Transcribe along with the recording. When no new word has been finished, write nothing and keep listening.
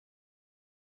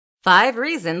5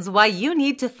 reasons why you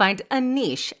need to find a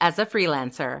niche as a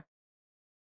freelancer.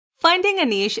 Finding a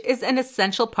niche is an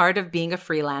essential part of being a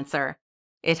freelancer.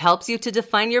 It helps you to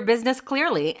define your business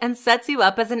clearly and sets you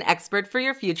up as an expert for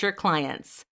your future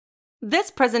clients. This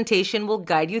presentation will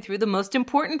guide you through the most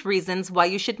important reasons why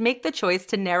you should make the choice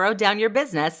to narrow down your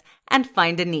business and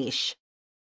find a niche.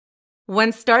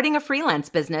 When starting a freelance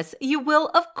business, you will,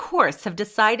 of course, have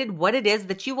decided what it is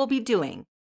that you will be doing.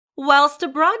 Whilst a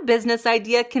broad business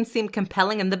idea can seem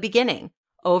compelling in the beginning,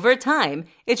 over time,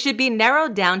 it should be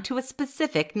narrowed down to a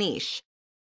specific niche.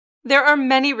 There are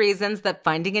many reasons that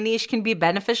finding a niche can be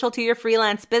beneficial to your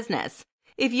freelance business.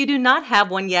 If you do not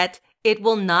have one yet, it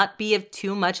will not be of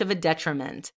too much of a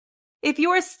detriment. If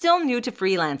you are still new to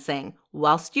freelancing,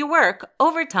 whilst you work,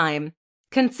 over time,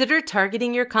 consider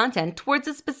targeting your content towards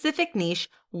a specific niche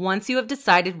once you have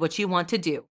decided what you want to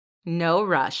do. No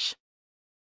rush.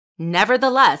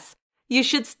 Nevertheless, you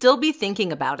should still be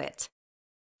thinking about it.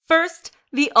 First,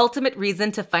 the ultimate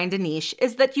reason to find a niche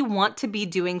is that you want to be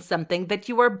doing something that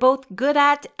you are both good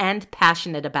at and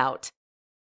passionate about.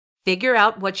 Figure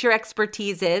out what your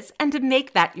expertise is and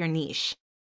make that your niche.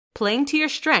 Playing to your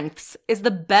strengths is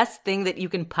the best thing that you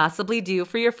can possibly do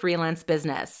for your freelance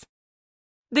business.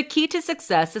 The key to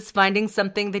success is finding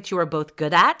something that you are both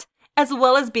good at as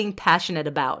well as being passionate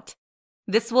about.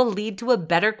 This will lead to a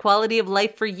better quality of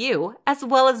life for you as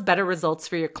well as better results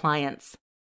for your clients.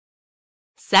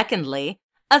 Secondly,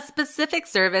 a specific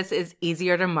service is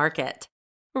easier to market.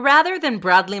 Rather than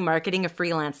broadly marketing a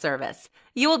freelance service,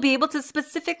 you will be able to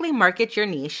specifically market your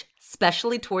niche,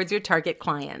 especially towards your target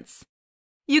clients.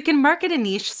 You can market a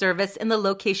niche service in the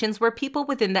locations where people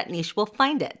within that niche will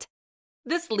find it.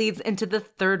 This leads into the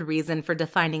third reason for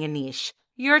defining a niche,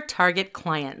 your target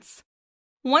clients.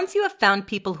 Once you have found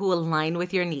people who align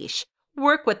with your niche,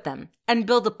 work with them and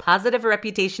build a positive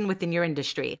reputation within your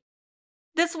industry.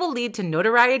 This will lead to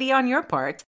notoriety on your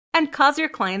part and cause your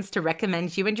clients to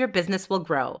recommend you, and your business will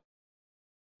grow.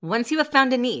 Once you have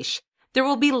found a niche, there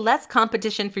will be less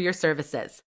competition for your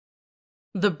services.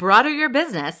 The broader your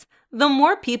business, the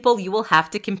more people you will have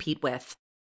to compete with.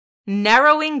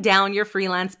 Narrowing down your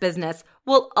freelance business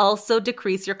will also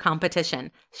decrease your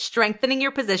competition, strengthening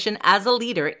your position as a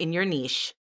leader in your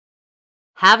niche.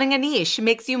 Having a niche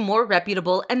makes you more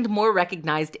reputable and more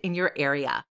recognized in your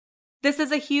area. This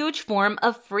is a huge form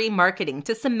of free marketing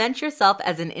to cement yourself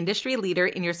as an industry leader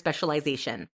in your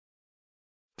specialization.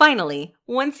 Finally,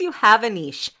 once you have a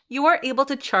niche, you are able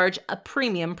to charge a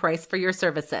premium price for your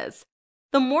services.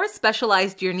 The more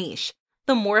specialized your niche,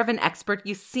 the more of an expert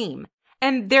you seem,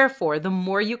 and therefore the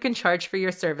more you can charge for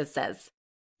your services.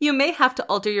 You may have to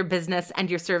alter your business and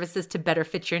your services to better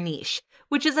fit your niche,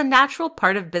 which is a natural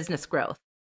part of business growth.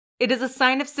 It is a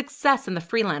sign of success in the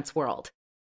freelance world.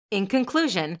 In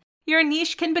conclusion, your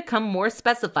niche can become more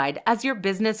specified as your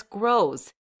business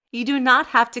grows. You do not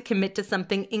have to commit to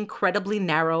something incredibly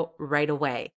narrow right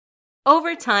away.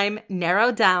 Over time,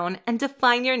 narrow down and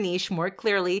define your niche more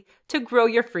clearly to grow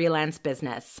your freelance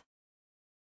business.